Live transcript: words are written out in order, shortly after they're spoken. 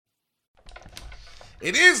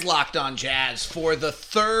It is Locked On Jazz for the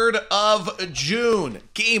 3rd of June.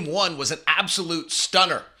 Game 1 was an absolute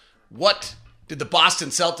stunner. What did the Boston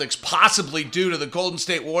Celtics possibly do to the Golden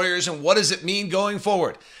State Warriors, and what does it mean going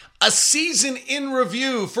forward? A season in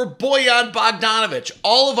review for Bojan Bogdanovic,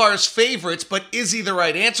 all of ours favorites, but is he the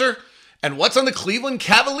right answer? And what's on the Cleveland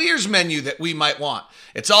Cavaliers menu that we might want?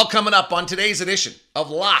 It's all coming up on today's edition of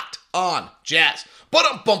Locked On Jazz.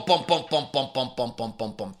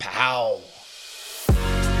 Pow.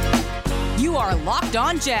 You are Locked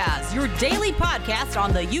On Jazz, your daily podcast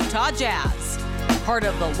on the Utah Jazz. Part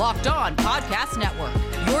of the Locked On Podcast Network,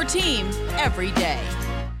 your team every day.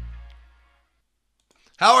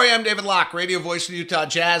 How are you? I'm David Locke, radio voice of the Utah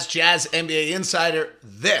Jazz, Jazz NBA insider.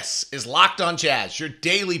 This is Locked On Jazz, your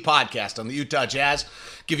daily podcast on the Utah Jazz.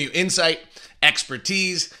 Give you insight,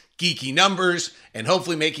 expertise, geeky numbers, and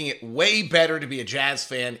hopefully making it way better to be a Jazz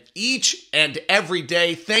fan each and every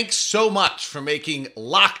day. Thanks so much for making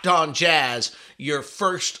Locked On Jazz your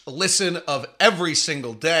first listen of every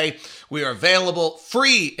single day. We are available,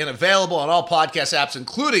 free and available on all podcast apps,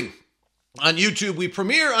 including on YouTube. We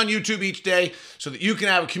premiere on YouTube each day so that you can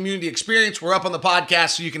have a community experience. We're up on the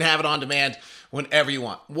podcast so you can have it on demand whenever you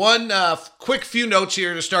want. One quick few notes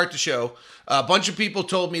here to start the show. A bunch of people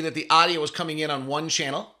told me that the audio was coming in on one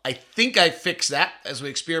channel. I think I fixed that as we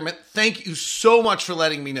experiment. Thank you so much for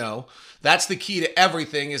letting me know. That's the key to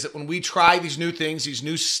everything, is that when we try these new things, these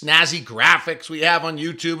new snazzy graphics we have on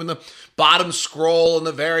YouTube and the bottom scroll and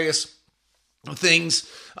the various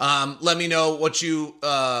things, let me know what you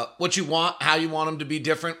want, how you want them to be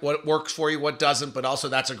different, what works for you, what doesn't, but also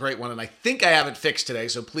that's a great one. And I think I have it fixed today,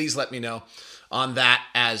 so please let me know on that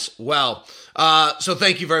as well. So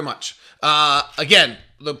thank you very much. Again,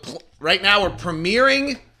 right now we're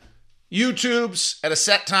premiering YouTube's at a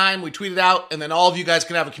set time. We tweet it out, and then all of you guys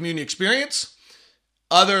can have a community experience.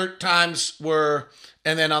 Other times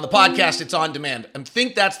and then on the podcast, it's on demand. I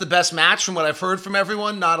think that's the best match from what I've heard from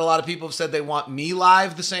everyone. Not a lot of people have said they want me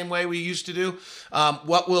live the same way we used to do.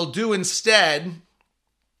 What we'll do instead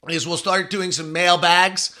is we'll start doing some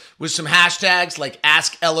mailbags with some hashtags like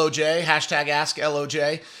AskLOJ, hashtag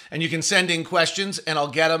AskLOJ, and you can send in questions and I'll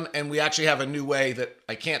get them. And we actually have a new way that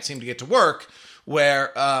I can't seem to get to work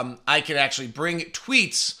where I can actually bring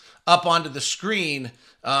tweets up onto the screen,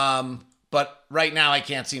 but right now I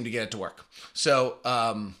can't seem to get it to work. So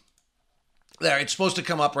there, it's supposed to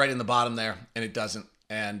come up right in the bottom there, and it doesn't.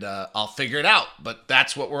 And I'll figure it out. But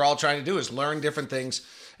that's what we're all trying to do, is learn different things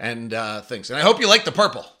and things. And I hope you like the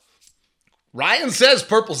purple. Ryan says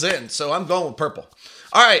purple's in, so I'm going with purple.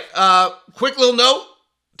 All right, quick little note.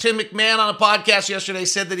 Tim McMahon on a podcast yesterday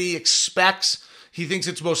said that he thinks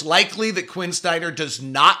it's most likely that Quinn Snyder does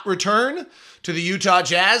not return to the Utah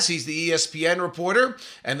Jazz. He's the ESPN reporter,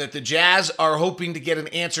 and that the Jazz are hoping to get an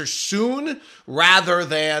answer soon rather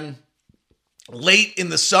than late in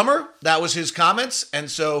the summer. That was his comments.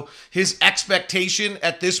 And so his expectation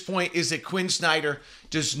at this point is that Quinn Snyder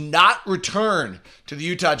does not return to the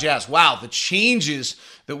Utah Jazz. Wow, the changes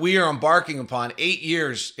that we are embarking upon. 8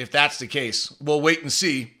 years, if that's the case. We'll wait and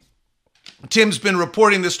see. Tim's been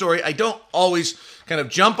reporting this story. I don't always kind of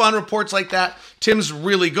jump on reports like that. Tim's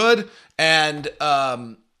really good. And,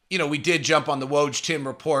 we did jump on the Woj Tim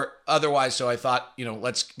report otherwise. So I thought,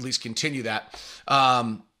 let's at least continue that.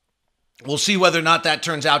 We'll see whether or not that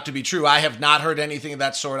turns out to be true. I have not heard anything of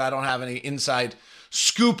that sort. I don't have any inside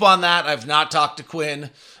scoop on that. I've not talked to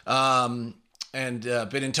Quinn and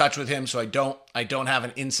been in touch with him, so I don't have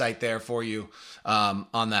an insight there for you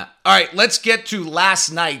on that. All right, let's get to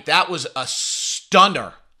last night. That was a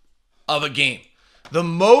stunner of a game. The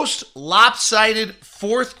most lopsided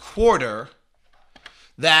fourth quarter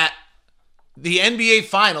that the NBA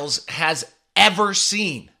Finals has ever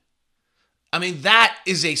seen. I mean, that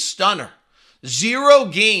is a stunner. 0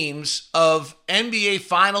 games of NBA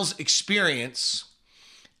Finals experience,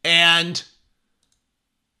 and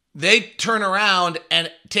they turn around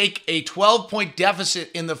and take a 12-point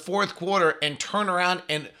deficit in the fourth quarter and turn around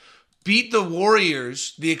and beat the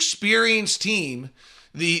Warriors, the experienced team,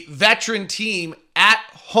 the veteran team at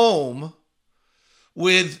home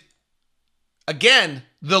with, again,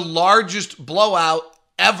 the largest blowout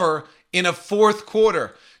ever in a fourth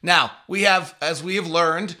quarter. Now, we have, as we have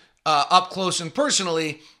learned up close and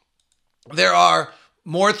personally, there are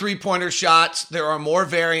more three-pointer shots, there are more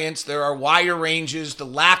variants, there are wider ranges. The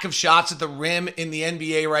lack of shots at the rim in the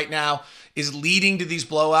NBA right now is leading to these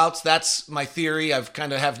blowouts. That's my theory. I've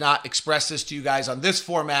kind of have not expressed this to you guys on this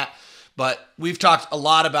format, but we've talked a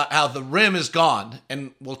lot about how the rim is gone,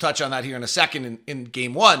 and we'll touch on that here in a second in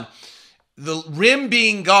game one. The rim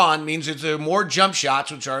being gone means that there are more jump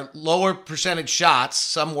shots, which are lower percentage shots,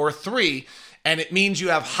 some were 3, And it means you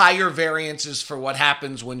have higher variances for what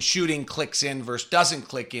happens when shooting clicks in versus doesn't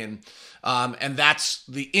click in. And that's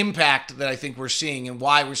the impact that I think we're seeing and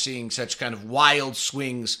why we're seeing such kind of wild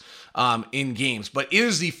swings in games. But it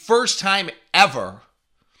is the first time ever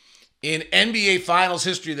in NBA Finals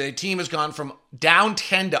history that a team has gone from down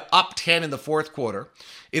 10 to up 10 in the fourth quarter.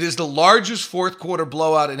 It is the largest fourth quarter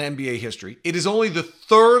blowout in NBA history. It is only the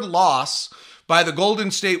third loss by the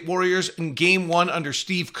Golden State Warriors in Game 1 under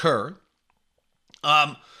Steve Kerr.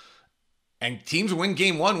 And teams win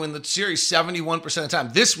Game 1, win the series 71% of the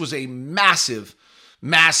time. This was a massive,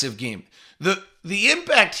 massive game. The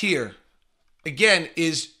impact here, again,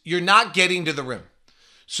 is you're not getting to the rim.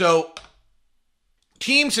 So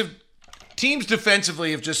teams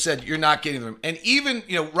defensively have just said you're not getting to the rim. And even,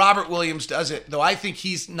 Robert Williams does it, though I think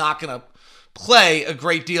he's not going to play a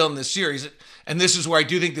great deal in this series. And this is where I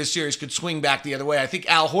do think this series could swing back the other way. I think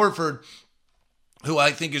Al Horford, who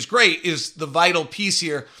I think is great, is the vital piece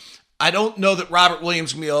here. I don't know that Robert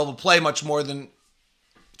Williams will be able to play much more than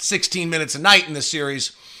 16 minutes a night in this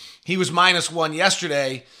series. He was -1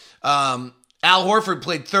 yesterday. Al Horford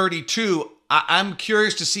played 32. I'm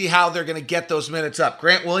curious to see how they're going to get those minutes up.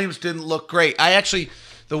 Grant Williams didn't look great. The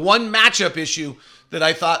one matchup issue that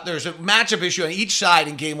I thought there's a matchup issue on each side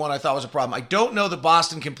in Game 1 I thought was a problem. I don't know that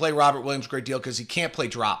Boston can play Robert Williams a great deal because he can't play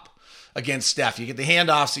drop against Steph. You get the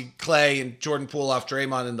handoffs, Clay and Jordan Poole off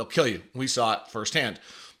Draymond, and they'll kill you. We saw it firsthand.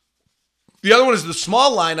 The other one is the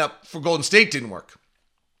small lineup for Golden State didn't work.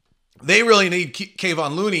 They really need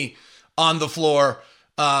Kevon Looney on the floor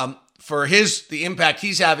for the impact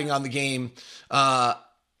he's having on the game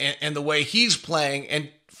and the way he's playing. And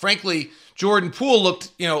frankly, Jordan Poole looked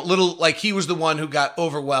a little like he was the one who got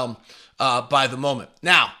overwhelmed by the moment.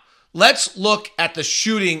 Now, let's look at the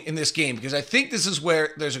shooting in this game because I think this is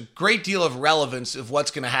where there's a great deal of relevance of what's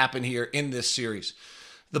going to happen here in this series.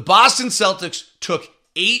 The Boston Celtics took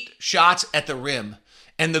 8 shots at the rim,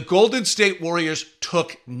 and the Golden State Warriors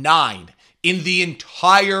took 9 in the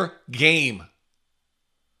entire game.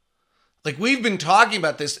 Like, we've been talking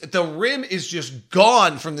about this. The rim is just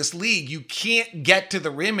gone from this league. You can't get to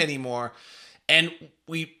the rim anymore. And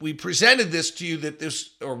we presented this to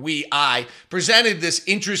you I presented this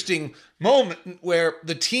interesting moment where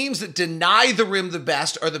the teams that deny the rim the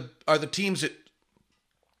best are the teams that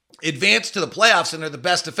advance to the playoffs and are the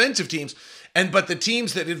best defensive teams. But the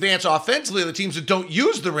teams that advance offensively are the teams that don't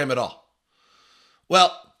use the rim at all.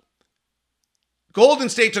 Well, Golden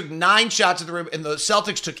State took 9 shots at the rim, and the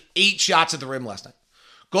Celtics took 8 shots at the rim last night.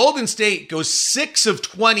 Golden State goes 6 of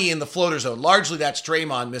 20 in the floater zone. Largely, that's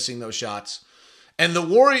Draymond missing those shots. And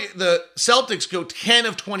the Celtics go 10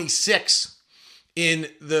 of 26 in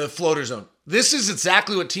the floater zone. This is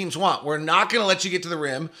exactly what teams want. We're not going to let you get to the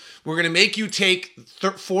rim. We're going to make you take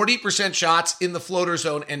 40% shots in the floater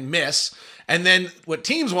zone and miss. And then what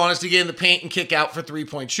teams want is to get in the paint and kick out for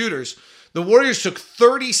 3-point shooters. The Warriors took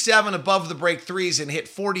 37 above the break threes and hit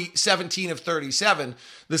 17 of 37.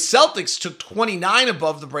 The Celtics took 29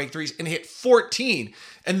 above the break threes and hit 14.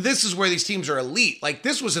 And this is where these teams are elite. Like,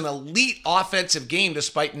 this was an elite offensive game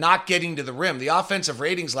despite not getting to the rim. The offensive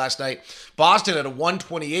ratings last night, Boston at a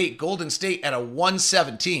 128, Golden State at a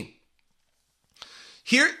 117.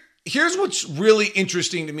 Here's what's really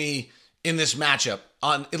interesting to me in this matchup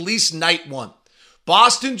on at least night 1.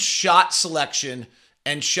 Boston's shot selection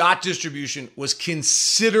and shot distribution was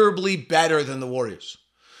considerably better than the Warriors.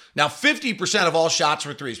 Now, 50% of all shots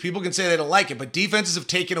were threes. People can say they don't like it, but defenses have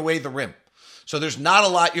taken away the rim. So there's not a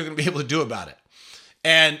lot you're going to be able to do about it.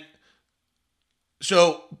 And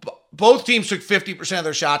so both teams took 50% of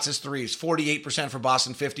their shots as threes, 48% for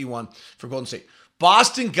Boston, 51% for Golden State.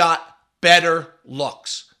 Boston got better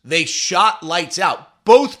looks. They shot lights out.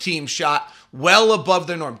 Both teams shot well above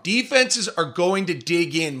their norm. Defenses are going to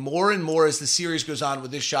dig in more and more as the series goes on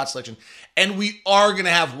with this shot selection. And we are going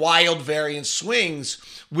to have wild variance swings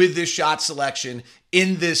with this shot selection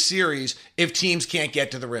in this series if teams can't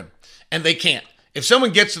get to the rim. And they can't. If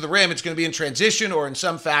someone gets to the rim, it's going to be in transition or in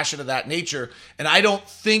some fashion of that nature. And I don't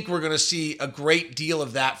think we're going to see a great deal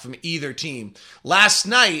of that from either team. Last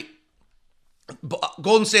night,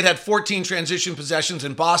 Golden State had 14 transition possessions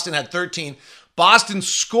and Boston had 13. Boston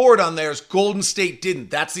scored on theirs. Golden State didn't.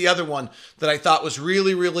 That's the other one that I thought was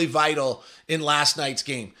really, really vital in last night's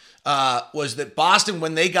game. Was that Boston,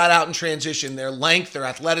 when they got out in transition, their length, their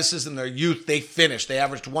athleticism, their youth, they finished. They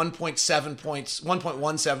averaged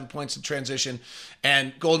 1.17 points in transition,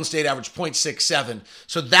 and Golden State averaged 0.67.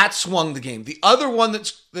 So that swung the game. The other one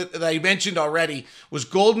that I mentioned already was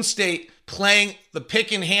Golden State playing the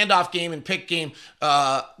pick and handoff game and pick game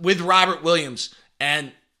with Robert Williams.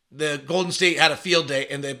 And the Golden State had a field day,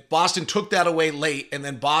 and then Boston took that away late, and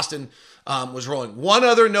then Boston was rolling. One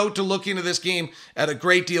other note to look into this game at a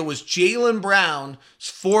great deal was Jaylen Brown's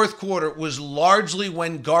fourth quarter was largely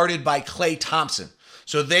when guarded by Klay Thompson.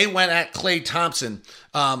 So they went at Klay Thompson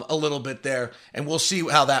a little bit there, and we'll see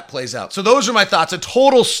how that plays out. So those are my thoughts. A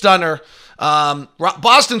total stunner.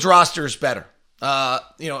 Boston's roster is better.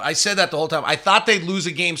 I said that the whole time. I thought they'd lose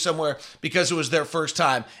a game somewhere because it was their first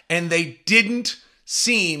time, and they didn't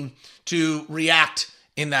seem to react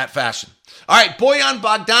in that fashion. All right, Bojan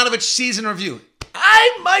Bogdanovic season review.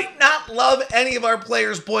 I might not love any of our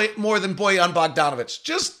players more than Bojan Bogdanovic.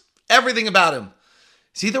 Just everything about him.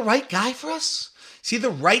 Is he the right guy for us? Is he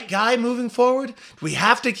the right guy moving forward? Do we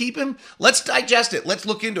have to keep him? Let's digest it. Let's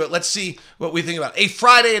look into it. Let's see what we think about it. A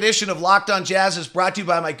Friday edition of Locked On Jazz is brought to you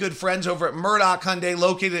by my good friends over at Murdoch Hyundai,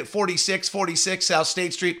 located at 4646 South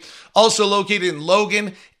State Street, also located in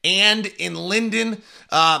Logan and in Linden.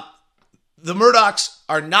 The Murdochs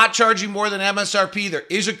are not charging more than MSRP. There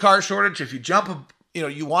is a car shortage. If you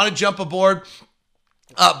want to jump aboard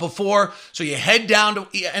before, so you head down to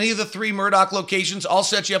any of the 3 Murdoch locations. I'll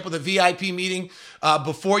set you up with a VIP meeting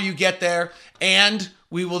before you get there, and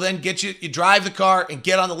we will then get you drive the car and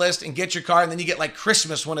get on the list and get your car, and then you get like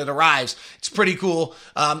Christmas when it arrives. It's pretty cool.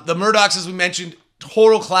 The Murdochs, as we mentioned,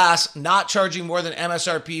 total class, not charging more than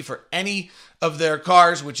MSRP for any of their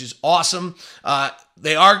cars, which is awesome.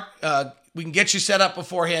 We can get you set up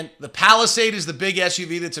beforehand. The Palisade is the big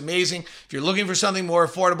SUV that's amazing. If you're looking for something more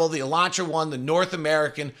affordable, the Elantra won the North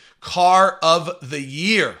American Car of the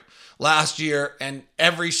Year last year, and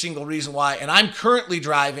every single reason why. And I'm currently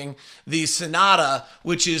driving the Sonata,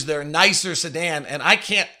 which is their nicer sedan, and I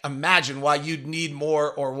can't imagine why you'd need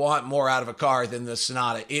more or want more out of a car than the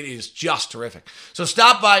Sonata. It is just terrific. So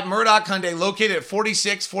stop by Murdoch Hyundai, located at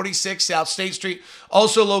 4646 South State Street,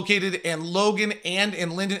 also located in Logan and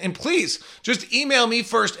in Linden. And please, just email me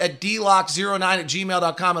first at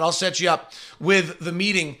dlock09@gmail.com, and I'll set you up with the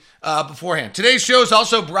meeting beforehand. Today's show is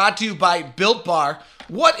also brought to you by Built Bar.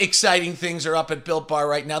 What exciting things are up at Built Bar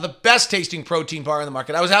right now? The best tasting protein bar in the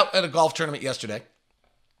market. I was out at a golf tournament yesterday.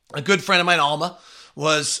 A good friend of mine, Alma,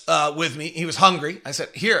 was with me. He was hungry. I said,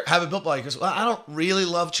 here, have a Built Bar. He goes, well, I don't really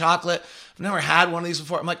love chocolate. I've never had one of these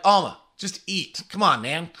before. I'm like, Alma, just eat. Come on,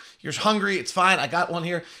 man. You're hungry. It's fine. I got one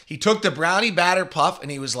here. He took the brownie batter puff,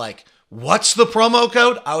 and he was like, what's the promo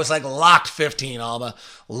code? I was like, LOCK15, Alma.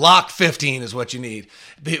 LOCK15 is what you need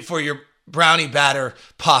for your brownie batter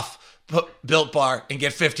puff. Built Bar, and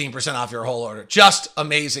get 15% off your whole order. Just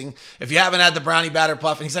amazing. If you haven't had the brownie batter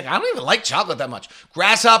puff, and he's like, I don't even like chocolate that much.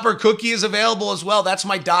 Grasshopper cookie is available as well. That's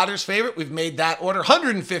my daughter's favorite. We've made that order.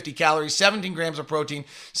 150 calories, 17 grams of protein,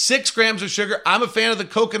 6 grams of sugar. I'm a fan of the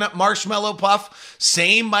coconut marshmallow puff.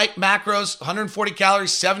 Same macros, 140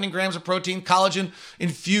 calories, 17 grams of protein, collagen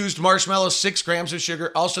infused marshmallow, 6 grams of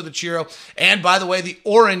sugar. Also the churro. And by the way, the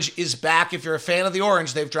orange is back. If you're a fan of the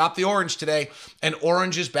orange, they've dropped the orange today, and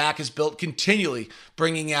orange is back. Is Built continually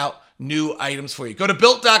bringing out new items for you. Go to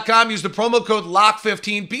Built.com, use the promo code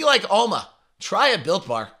LOCK15. Be like Alma. Try a Built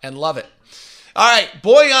Bar and love it. All right,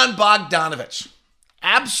 Bojan Bogdanovic.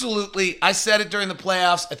 Absolutely. I said it during the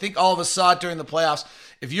playoffs. I think all of us saw it during the playoffs.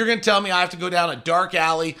 If you're going to tell me I have to go down a dark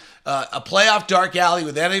alley, a playoff dark alley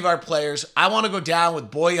with any of our players, I want to go down with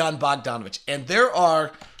Bojan Bogdanovic. And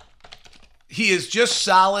he is just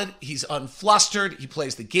solid. He's unflustered. He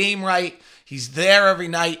plays the game right. He's there every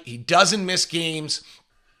night. He doesn't miss games,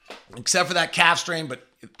 except for that calf strain. But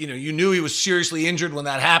you knew he was seriously injured when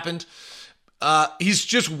that happened. He's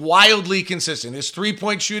just wildly consistent. His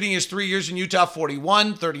 3-point shooting, his 3 years in Utah,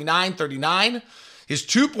 41, 39, 39. His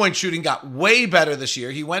 2-point shooting got way better this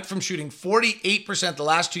year. He went from shooting 48% the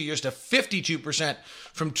last 2 years to 52%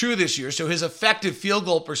 from 2 this year. So his effective field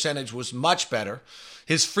goal percentage was much better.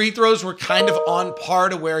 His free throws were kind of on par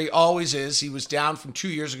to where he always is. He was down from 2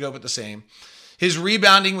 years ago, but the same. His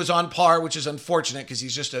rebounding was on par, which is unfortunate because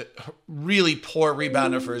he's just a really poor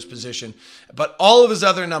rebounder for his position. But all of his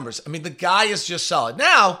other numbers, the guy is just solid.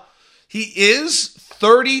 Now, he is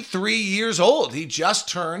 33 years old. He just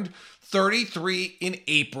turned 33 in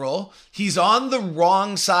April. He's on the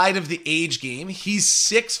wrong side of the age game. He's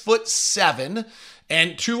 6'7"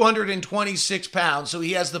 and 226 pounds. So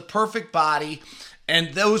he has the perfect body.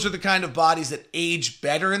 And those are the kind of bodies that age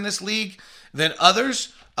better in this league than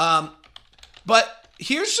others. But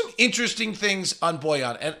here's some interesting things on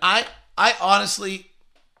Bojan. And I honestly,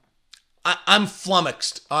 I'm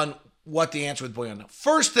flummoxed on what the answer with Bojan.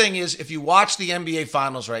 First thing is, if you watch the NBA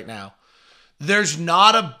Finals right now, there's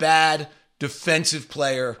not a bad defensive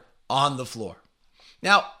player on the floor.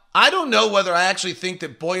 Now, I don't know whether I actually think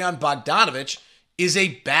that Bojan Bogdanovic is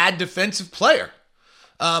a bad defensive player.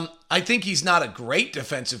 I think he's not a great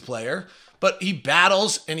defensive player, but he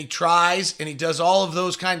battles and he tries and he does all of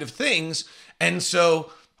those kind of things. And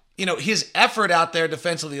so, his effort out there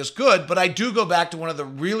defensively is good, but I do go back to one of the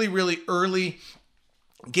really, really early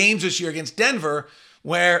games this year against Denver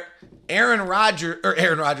where Aaron Gordon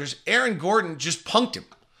just punked him.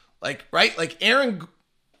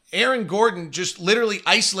 Aaron Gordon just literally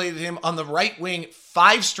isolated him on the right wing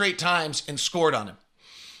 5 straight times and scored on him.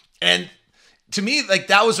 And to me,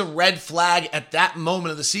 that was a red flag at that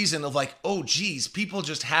moment of the season of oh geez, people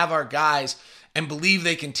just have our guys and believe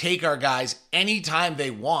they can take our guys anytime they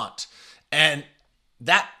want. And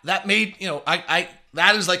that made,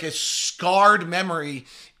 that is like a scarred memory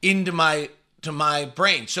into my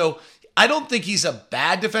brain. So I don't think he's a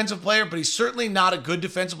bad defensive player, but he's certainly not a good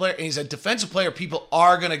defensive player. And he's a defensive player people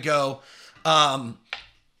are going to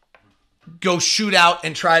go shoot out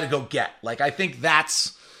and try to go get. I think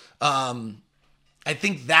that's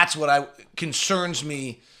what concerns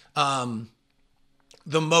me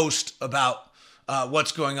the most about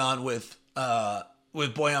what's going on with Bojan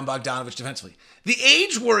Bogdanovic defensively. The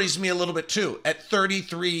age worries me a little bit too. At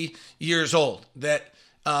 33 years old, that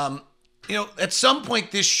at some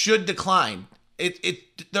point this should decline.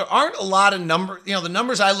 There aren't a lot of numbers. The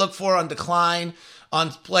numbers I look for on decline on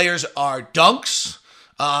players are dunks,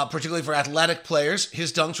 particularly for athletic players.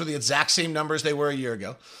 His dunks were the exact same numbers they were a year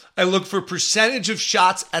ago. I look for percentage of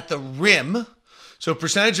shots at the rim. So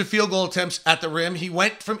percentage of field goal attempts at the rim. He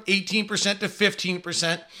went from 18% to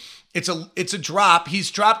 15%. It's a drop.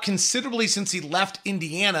 He's dropped considerably since he left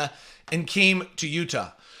Indiana and came to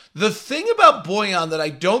Utah. The thing about Bojan that I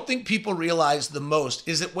don't think people realize the most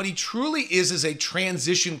is that what he truly is a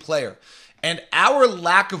transition player. And our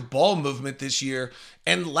lack of ball movement this year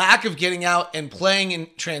and lack of getting out and playing in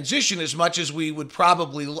transition as much as we would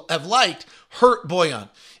probably have liked hurt Bojan.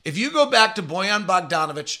 If you go back to Bojan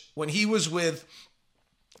Bogdanovic, when he was with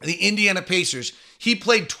the Indiana Pacers, he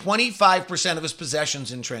played 25% of his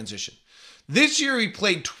possessions in transition. This year, he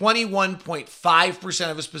played 21.5%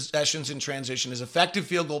 of his possessions in transition. His effective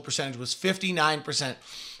field goal percentage was 59%.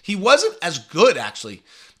 He wasn't as good, actually,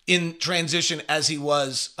 in transition as he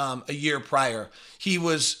was a year prior. He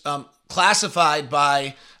was classified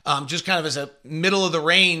by just kind of as a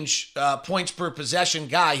middle-of-the-range points per possession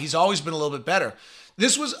guy. He's always been a little bit better.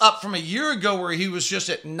 This was up from a year ago where he was just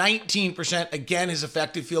at 19%. Again, his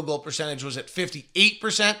effective field goal percentage was at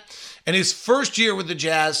 58%. And his first year with the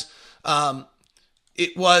Jazz,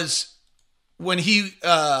 it was when he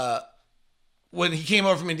came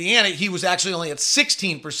over from Indiana, he was actually only at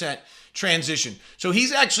 16% transition. So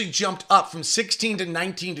he's actually jumped up from 16 to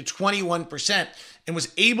 19 to 21% and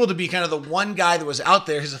was able to be kind of the one guy that was out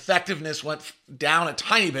there. His effectiveness went down a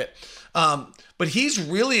tiny bit. But he's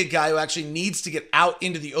really a guy who actually needs to get out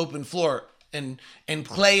into the open floor and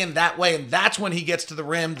play in that way. And that's when he gets to the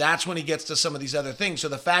rim. That's when he gets to some of these other things. So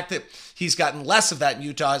the fact that he's gotten less of that in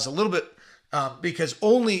Utah is a little bit because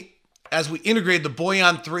only as we integrated the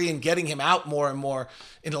Bojan 3 and getting him out more and more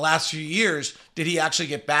in the last few years, did he actually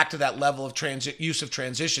get back to that level of use of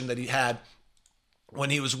transition that he had when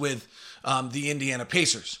he was with the Indiana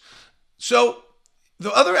Pacers. So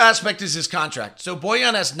the other aspect is his contract. So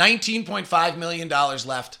Bojan has $19.5 million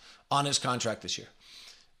left on his contract this year.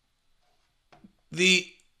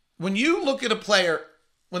 When you look at a player,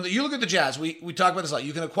 when you look at the Jazz, we talk about this a lot.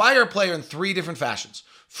 You can acquire a player in 3 different fashions: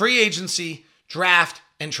 free agency, draft,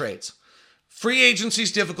 and trades. Free agency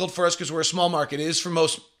is difficult for us because we're a small market. It is for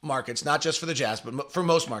most markets, not just for the Jazz, but for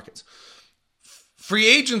most markets. Free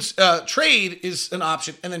agents, trade is an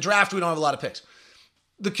option, and then draft, we don't have a lot of picks.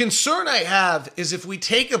 The concern I have is if we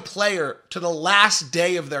take a player to the last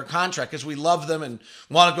day of their contract because we love them and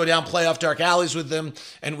want to go down playoff dark alleys with them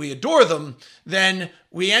and we adore them, then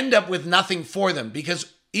we end up with nothing for them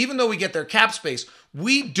because even though we get their cap space,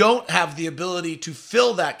 we don't have the ability to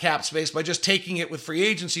fill that cap space by just taking it with free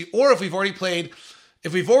agency, or if we've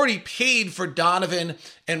already paid for Donovan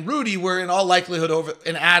and Rudy, we're in all likelihood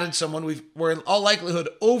we're in all likelihood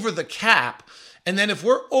over the cap. And then if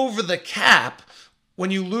we're over the cap, when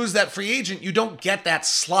you lose that free agent, you don't get that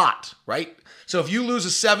slot, right? So if you lose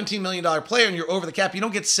a $17 million player and you're over the cap, you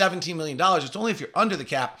don't get $17 million. It's only if you're under the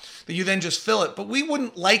cap that you then just fill it. But we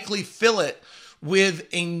wouldn't likely fill it with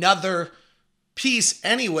another piece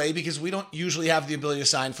anyway because we don't usually have the ability to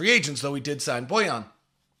sign free agents, though we did sign Bojan.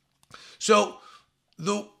 So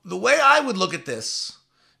the way I would look at this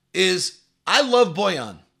is I love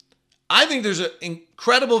Bojan. I think there's an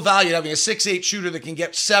incredible value in having a 6'8 shooter that can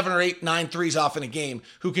get 7 or 8, 9 threes off in a game,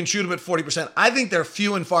 who can shoot them at 40%. I think they're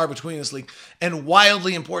few and far between this league and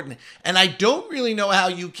wildly important. And I don't really know how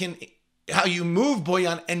you move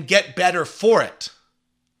Bojan and get better for it.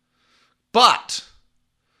 But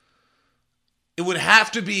it would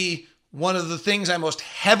have to be one of the things I most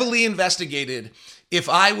heavily investigated if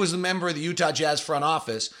I was a member of the Utah Jazz front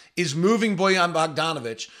office, is moving Bojan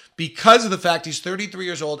Bogdanovic because of the fact he's 33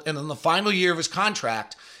 years old and in the final year of his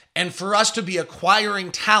contract. And for us to be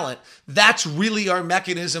acquiring talent, that's really our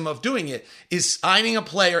mechanism of doing it, is signing a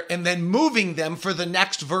player and then moving them for the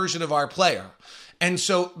next version of our player. And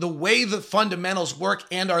so the way the fundamentals work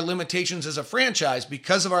and our limitations as a franchise,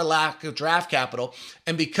 because of our lack of draft capital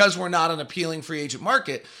and because we're not an appealing free agent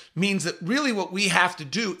market, means that really what we have to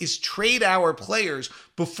do is trade our players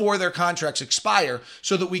before their contracts expire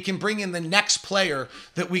so that we can bring in the next player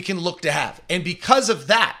that we can look to have. And because of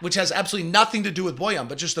that, which has absolutely nothing to do with Bojan,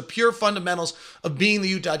 but just the pure fundamentals of being the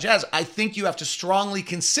Utah Jazz, I think you have to strongly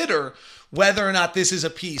consider whether or not this is a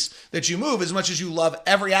piece that you move, as much as you love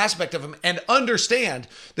every aspect of him, and understand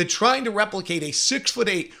that trying to replicate a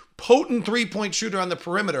 6'8" potent three-point shooter on the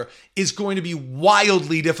perimeter is going to be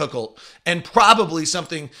wildly difficult and probably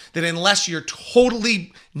something that, unless you're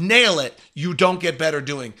totally nail it, you don't get better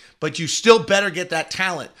doing. But you still better get that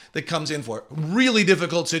talent that comes in for it. Really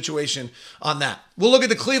difficult situation on that. We'll look at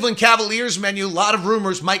the Cleveland Cavaliers menu. A lot of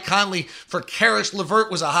rumors. Mike Conley for Karis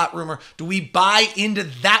LeVert was a hot rumor. Do we buy into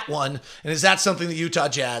that one? And is that something the Utah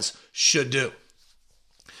Jazz should do?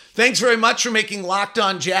 Thanks very much for making Locked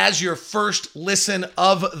On Jazz your first listen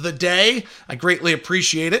of the day. I greatly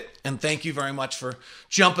appreciate it. And thank you very much for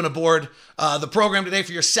jumping aboard the program today.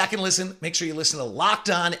 For your second listen, make sure you listen to Locked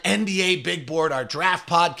On NBA Big Board, our draft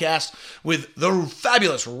podcast with the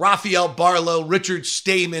fabulous Rafael Barlow, Richard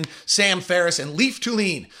Stayman, Sam Ferris, and Leif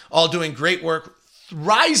Tulane, all doing great work.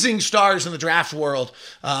 Rising stars in the draft world.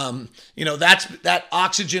 That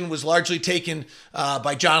oxygen was largely taken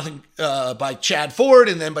by Chad Ford,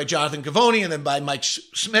 and then by Jonathan Givony, and then by Mike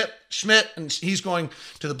Schmidt, and he's going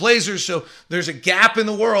to the Blazers. So there's a gap in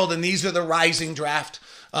the world, and these are the rising draft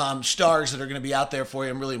stars that are going to be out there for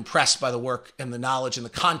you. I'm really impressed by the work and the knowledge and the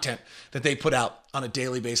content that they put out on a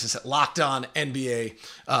daily basis at Locked On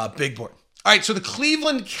NBA Big Board. All right, so the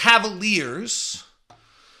Cleveland Cavaliers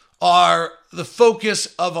are the focus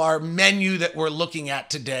of our menu that we're looking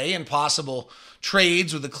at today, and possible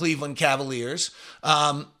trades with the Cleveland Cavaliers.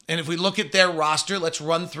 And if we look at their roster, let's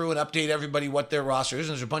run through and update everybody what their roster is.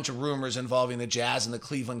 There's a bunch of rumors involving the Jazz and the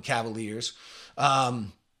Cleveland Cavaliers right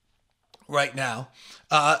now.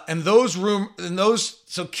 So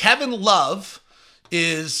Kevin Love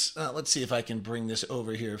is, let's see if I can bring this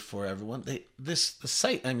over here for everyone. The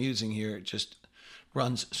site I'm using here just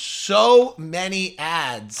runs so many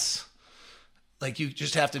ads. Like, you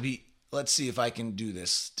just have to be, let's see if I can do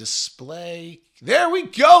this. Display. There we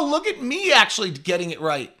go. Look at me actually getting it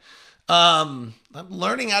right. I'm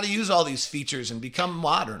learning how to use all these features and become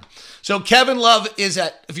modern. So Kevin Love is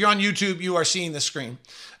if you're on YouTube, you are seeing the screen.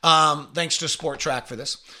 Thanks to Sport Track for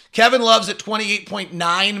this. Kevin Love's at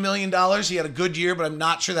 $28.9 million. He had a good year, but I'm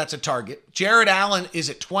not sure that's a target. Jared Allen is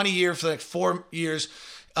at 20 years for like 4 years.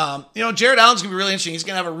 Jared Allen's going to be really interesting. He's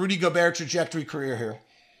going to have a Rudy Gobert trajectory career here.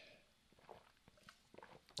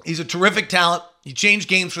 He's a terrific talent. He changed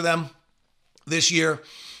games for them this year.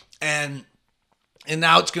 And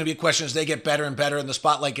now it's going to be a question as they get better and better and the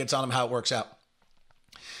spotlight gets on him, how it works out.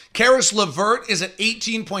 Karis LeVert is at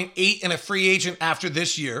 18.8 and a free agent after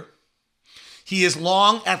this year. He is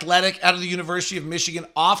long, athletic, out of the University of Michigan,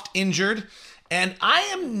 oft injured. And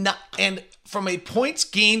from a points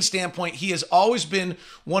gain standpoint, he has always been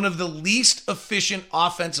one of the least efficient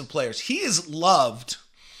offensive players. He is loved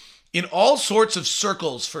in all sorts of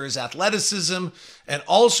circles for his athleticism and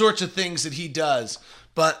all sorts of things that he does.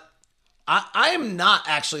 But I am not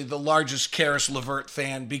actually the largest Karis LeVert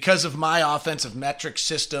fan because of my offensive metric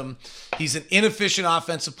system. He's an inefficient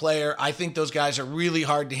offensive player. I think those guys are really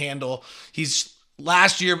hard to handle.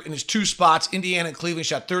 Last year, in his 2 spots, Indiana and Cleveland,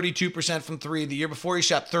 shot 32% from 3. The year before, he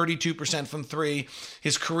shot 32% from 3.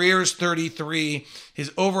 His career is 33.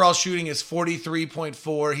 His overall shooting is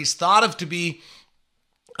 43.4. He's thought of to be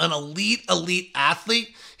an elite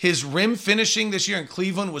athlete. His rim finishing this year in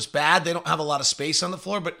Cleveland was bad. They don't have a lot of space on the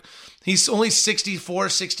floor, but he's only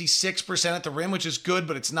 66% at the rim, which is good,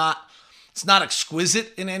 but it's not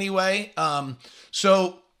exquisite in any way.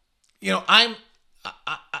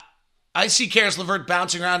 I see Karis LeVert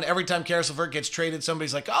bouncing around. Every time Karis LeVert gets traded,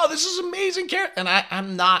 somebody's like, oh, this is amazing, Karis. And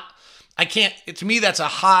I can't, to me, that's a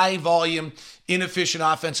high volume, inefficient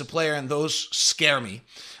offensive player, and those scare me.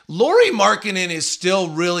 Lauri Markkanen is still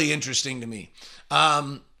really interesting to me.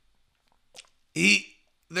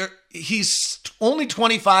 He's only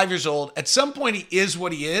 25 years old. At some point, he is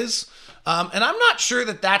what he is. And I'm not sure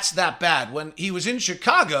that that's that bad. When he was in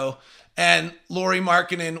Chicago and Lauri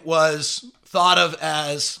Markkanen was thought of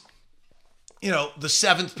as the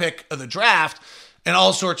 7th pick of the draft and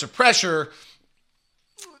all sorts of pressure,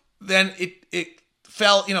 then it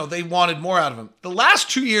fell, they wanted more out of him. The last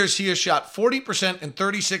 2 years, he has shot 40% and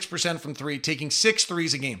 36% from three, taking 6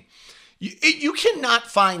 threes a game. You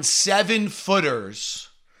cannot find 7-footers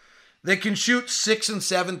that can shoot 6 and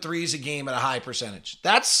 7 threes a game at a high percentage.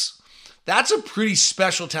 That's a pretty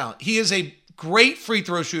special talent. He is a great free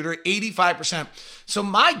throw shooter, 85%. So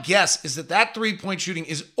my guess is that 3-point shooting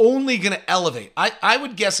is only going to elevate. I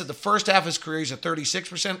would guess that the first half of his career, he's a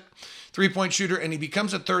 36% 3-point shooter, and he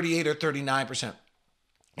becomes a 38 or 39%.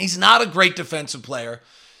 He's not a great defensive player.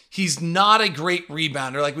 He's not a great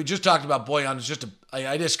rebounder. Like we just talked about, Bojan is just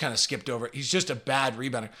I just kind of skipped over it. He's just a bad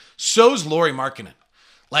rebounder. So's Lauri Markkanen.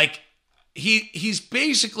 Like he's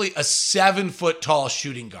basically a 7-foot tall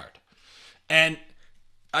shooting guard. And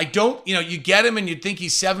I don't, you get him and you'd think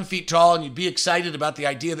he's 7 feet tall and you'd be excited about the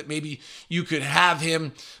idea that maybe you could have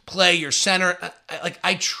him play your center.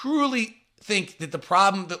 I truly think that the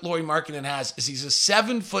problem that Lauri Markkanen has is he's a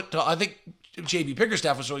 7-foot tall. I think JB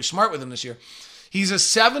Bickerstaff was really smart with him this year. He's a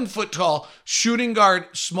 7-foot tall shooting guard,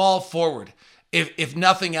 small forward, if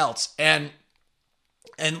nothing else. And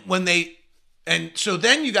so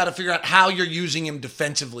then you got to figure out how you're using him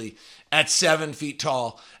defensively at 7 feet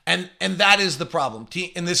tall. And that is the problem.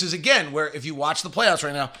 And this is, again, where if you watch the playoffs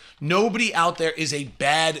right now, nobody out there is a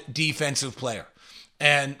bad defensive player.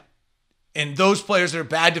 And those players that are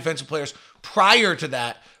bad defensive players prior to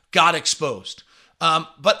that got exposed.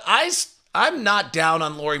 But I'm not down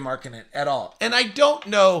on Lauri Markkanen at all. And I don't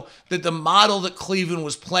know that the model that Cleveland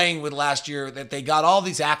was playing with last year, that they got all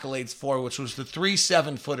these accolades for, which was the 3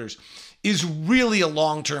 7-footers, is really a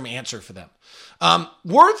long-term answer for them.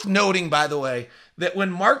 Worth noting, by the way, that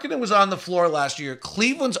when Markkanen was on the floor last year,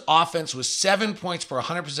 Cleveland's offense was 7 points per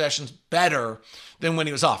 100 possessions better than when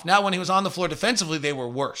he was off. Now, when he was on the floor defensively, they were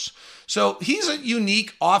worse. So he's a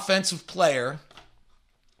unique offensive player.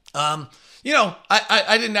 I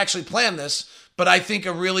didn't actually plan this, but I think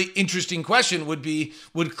a really interesting question would be,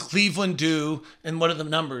 would Cleveland do, and what are the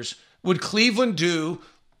numbers? Would Cleveland do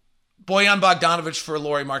Bojan Bogdanovic for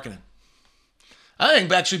Lauri Markkanen? I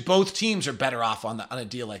think actually both teams are better off on a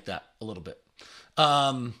deal like that a little bit.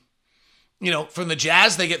 From the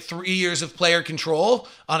Jazz, they get 3 years of player control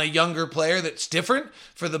on a younger player that's different.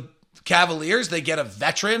 For the Cavaliers, they get a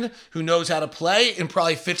veteran who knows how to play and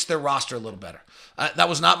probably fits their roster a little better. That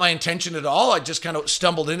was not my intention at all. I just kind of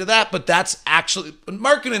stumbled into that, but that's actually,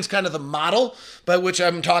 Markkanen's kind of the model by which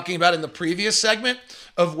I'm talking about in the previous segment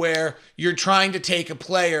of where you're trying to take a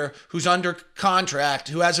player who's under contract,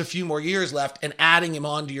 who has a few more years left, and adding him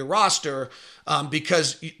onto your roster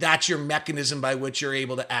because that's your mechanism by which you're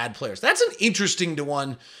able to add players. That's an interesting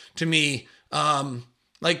one to me.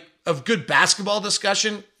 Of good basketball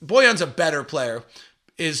discussion, Bojan's a better player,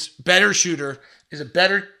 is better shooter, is a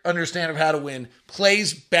better understander of how to win,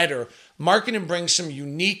 plays better. Markkanen brings some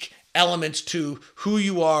unique elements to who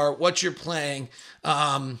you are, what you're playing,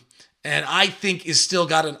 and I think is still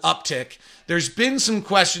got an uptick. There's been some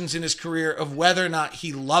questions in his career of whether or not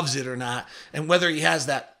he loves it or not, and whether he has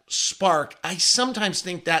that spark. I sometimes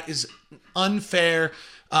think that is unfair,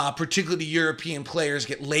 particularly European players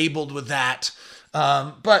get labeled with that.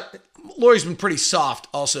 But Lauri's been pretty soft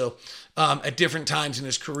also at different times in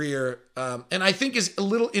his career. And I think is a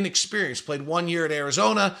little inexperienced. Played 1 year at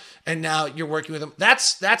Arizona, and now you're working with him.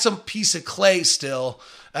 That's a piece of clay still.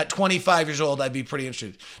 At 25 years old, I'd be pretty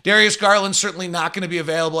interested. Darius Garland's certainly not going to be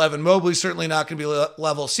available. Evan Mobley's certainly not going to be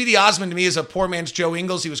level. C.D. Osman, to me, is a poor man's Joe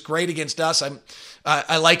Ingles. He was great against us.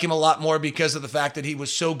 I like him a lot more because of the fact that he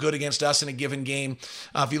was so good against us in a given game.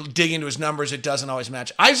 If you dig into his numbers, it doesn't always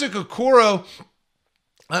match. Isaac Okoro,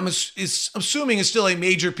 I'm assuming, is still a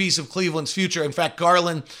major piece of Cleveland's future. In fact,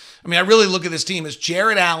 Garland, I really look at this team as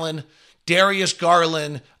Jarrett Allen, Darius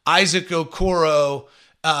Garland, Isaac Okoro,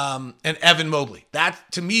 and Evan Mobley. That,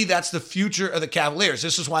 to me, that's the future of the Cavaliers.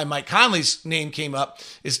 This is why Mike Conley's name came up.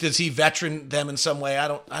 Does he veteran them in some way? I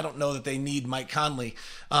don't know that they need Mike Conley.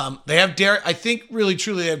 They have I think really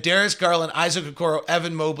truly they have Darius Garland, Isaac Okoro,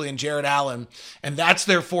 Evan Mobley, and Jarrett Allen, and that's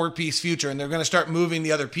their 4-piece future. And they're going to start moving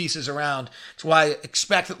the other pieces around. That's why I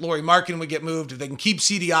expect that Lauri Markkanen would get moved if they can keep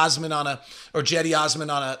C.D. Osman or Jetty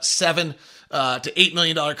Osman on a $7 to $8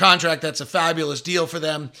 million contract. That's a fabulous deal for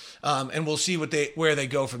them, and we'll see where they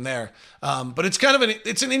go from there. But it's kind of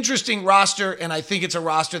it's an interesting roster, and I think it's a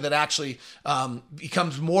roster that actually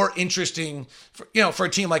becomes more interesting for a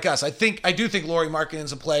team like us. I do think Lauri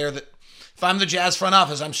Markkanen's a player that, if I'm the Jazz front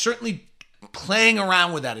office, I'm certainly playing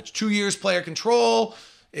around with that. It's 2 years player control.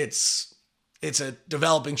 It's a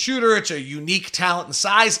developing shooter. It's a unique talent and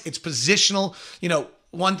size. It's positional.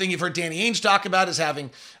 one thing you've heard Danny Ainge talk about is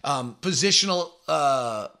having positional,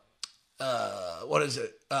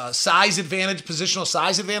 size advantage, positional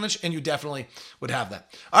size advantage, and you definitely would have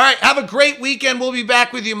that. All right, have a great weekend. We'll be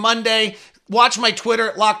back with you Monday. Watch my Twitter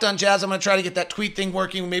at Locked On Jazz. I'm going to try to get that tweet thing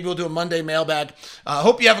working. Maybe we'll do a Monday mailbag.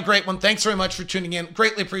 Hope you have a great one. Thanks very much for tuning in.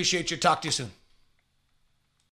 Greatly appreciate you. Talk to you soon.